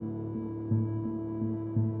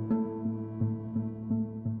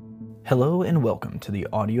Hello and welcome to the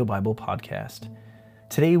Audio Bible Podcast.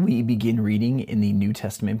 Today we begin reading in the New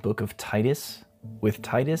Testament book of Titus with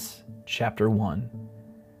Titus chapter 1.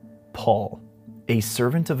 Paul, a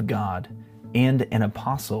servant of God and an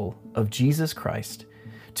apostle of Jesus Christ,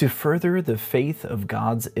 to further the faith of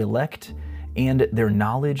God's elect and their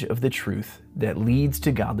knowledge of the truth that leads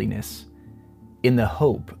to godliness, in the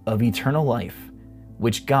hope of eternal life,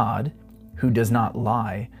 which God, who does not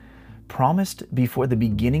lie, promised before the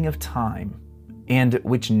beginning of time, and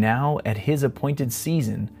which now at his appointed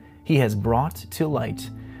season he has brought to light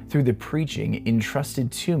through the preaching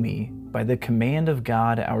entrusted to me by the command of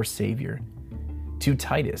God our Savior. To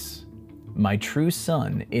Titus, my true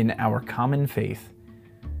son in our common faith,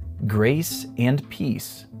 grace and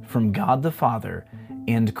peace from God the Father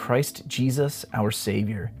and Christ Jesus our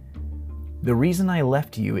Savior. The reason I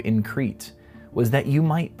left you in Crete was that you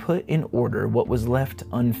might put in order what was left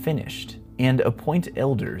unfinished, and appoint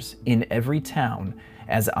elders in every town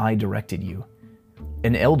as I directed you.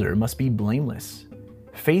 An elder must be blameless,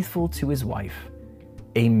 faithful to his wife,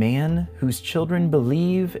 a man whose children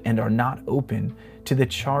believe and are not open to the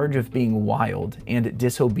charge of being wild and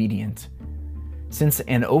disobedient. Since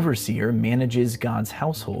an overseer manages God's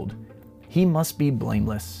household, he must be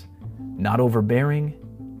blameless, not overbearing,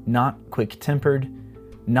 not quick-tempered,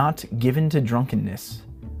 not given to drunkenness,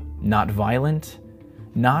 not violent,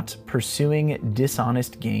 not pursuing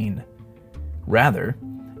dishonest gain. Rather,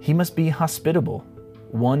 he must be hospitable,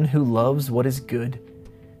 one who loves what is good,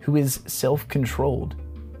 who is self-controlled,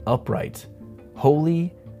 upright,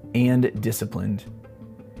 holy, and disciplined.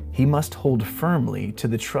 He must hold firmly to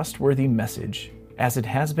the trustworthy message as it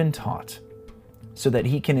has been taught, so that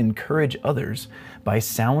he can encourage others by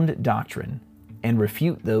sound doctrine and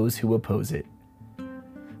refute those who oppose it.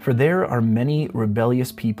 For there are many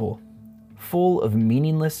rebellious people, full of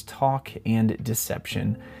meaningless talk and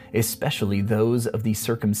deception, especially those of the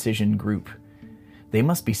circumcision group. They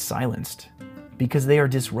must be silenced, because they are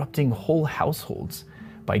disrupting whole households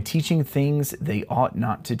by teaching things they ought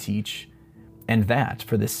not to teach, and that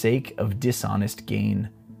for the sake of dishonest gain.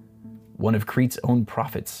 One of Crete's own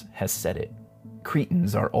prophets has said it: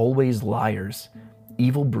 Cretans are always liars,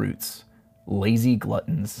 evil brutes, lazy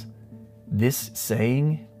gluttons. This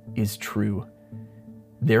saying is true.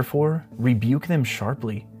 Therefore, rebuke them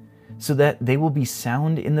sharply, so that they will be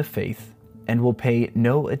sound in the faith and will pay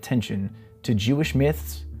no attention to Jewish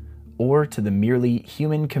myths or to the merely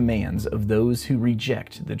human commands of those who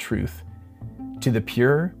reject the truth. To the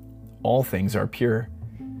pure, all things are pure,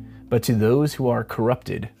 but to those who are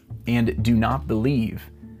corrupted and do not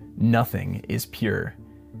believe, nothing is pure.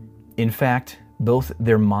 In fact, both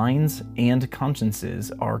their minds and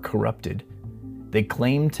consciences are corrupted. They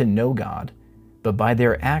claim to know God, but by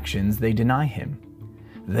their actions they deny Him.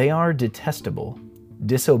 They are detestable,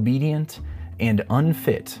 disobedient, and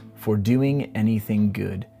unfit for doing anything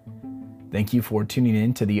good. Thank you for tuning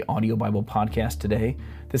in to the Audio Bible Podcast today.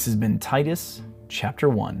 This has been Titus chapter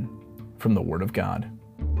 1 from the Word of God.